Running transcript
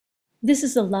This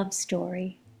is a love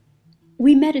story.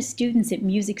 We met as students at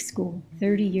music school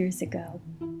 30 years ago,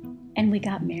 and we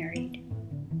got married.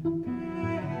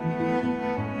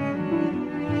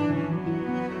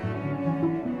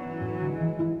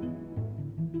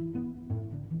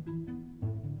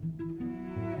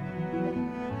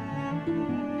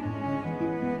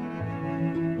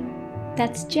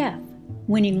 That's Jeff,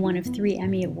 winning one of 3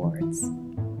 Emmy Awards.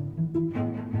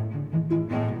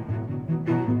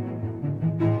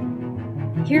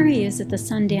 Here he is at the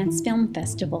Sundance Film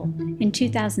Festival in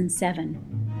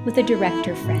 2007 with a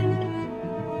director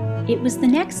friend. It was the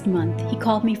next month he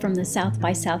called me from the South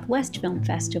by Southwest Film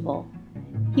Festival.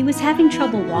 He was having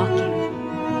trouble walking.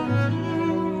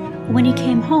 When he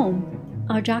came home,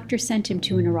 our doctor sent him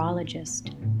to a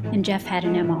neurologist, and Jeff had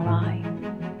an MRI.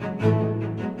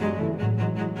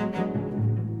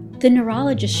 The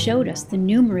neurologist showed us the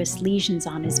numerous lesions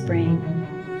on his brain.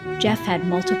 Jeff had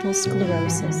multiple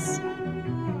sclerosis.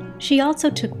 She also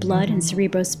took blood and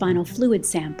cerebrospinal fluid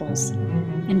samples,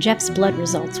 and Jeff's blood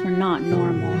results were not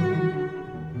normal.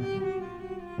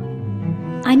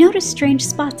 I noticed strange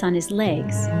spots on his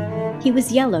legs. He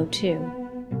was yellow, too.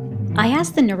 I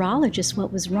asked the neurologist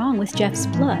what was wrong with Jeff's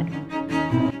blood.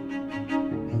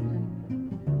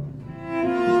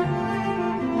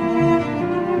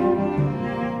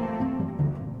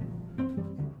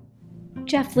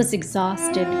 Jeff was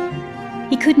exhausted.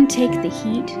 He couldn't take the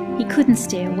heat, he couldn't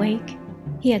stay awake.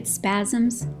 He had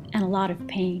spasms and a lot of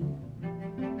pain.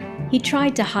 He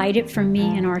tried to hide it from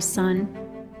me and our son,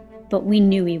 but we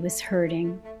knew he was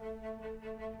hurting.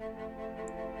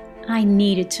 I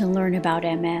needed to learn about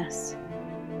MS.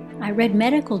 I read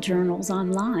medical journals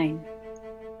online.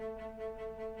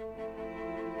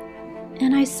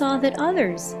 And I saw that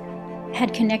others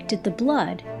had connected the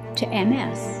blood to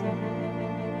MS.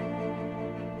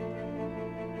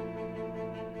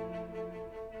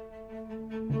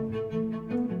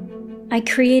 I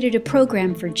created a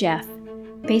program for Jeff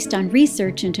based on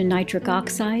research into nitric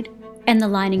oxide and the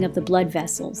lining of the blood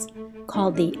vessels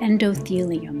called the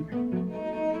endothelium.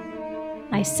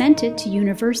 I sent it to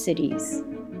universities.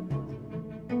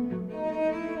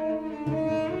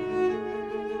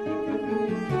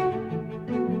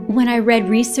 When I read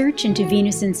research into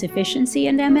venous insufficiency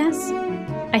and MS,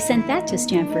 I sent that to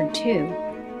Stanford too.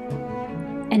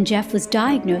 And Jeff was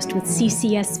diagnosed with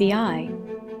CCSVI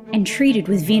and treated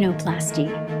with venoplasty.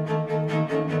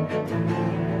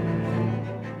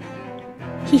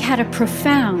 He had a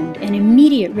profound and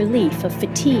immediate relief of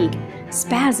fatigue,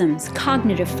 spasms,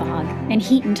 cognitive fog, and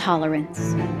heat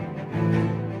intolerance.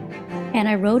 And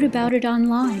I wrote about it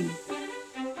online.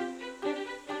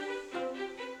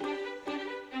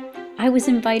 I was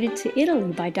invited to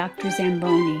Italy by Dr.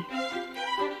 Zamboni,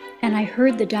 and I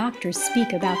heard the doctors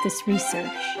speak about this research.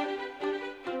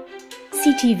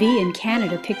 CTV in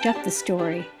Canada picked up the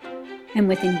story, and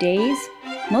within days,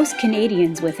 most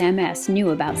Canadians with MS knew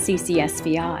about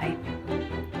CCSVI.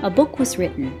 A book was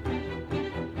written.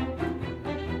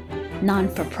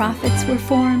 Non-for-profits were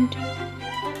formed,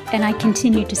 and I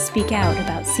continued to speak out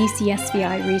about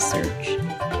CCSVI research.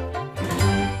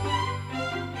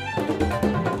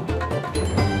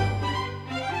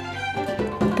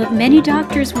 But many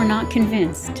doctors were not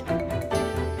convinced,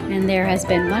 and there has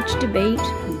been much debate,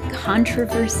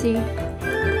 controversy,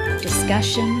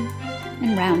 discussion,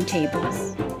 and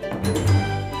roundtables.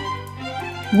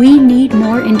 We need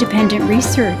more independent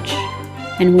research,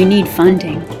 and we need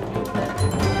funding.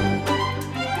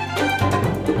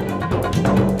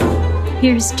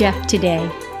 Here's Jeff today,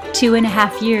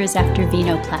 2.5 years after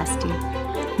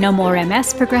venoplasty. No more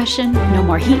MS progression, no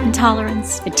more heat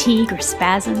intolerance, fatigue, or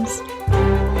spasms.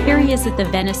 Here he is at the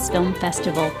Venice Film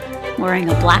Festival, wearing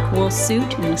a black wool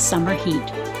suit in the summer heat,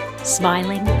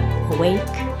 smiling, awake,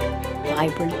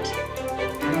 vibrant.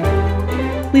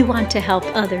 We want to help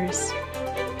others.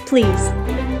 Please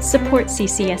support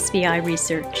CCSVI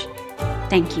research.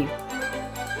 Thank you.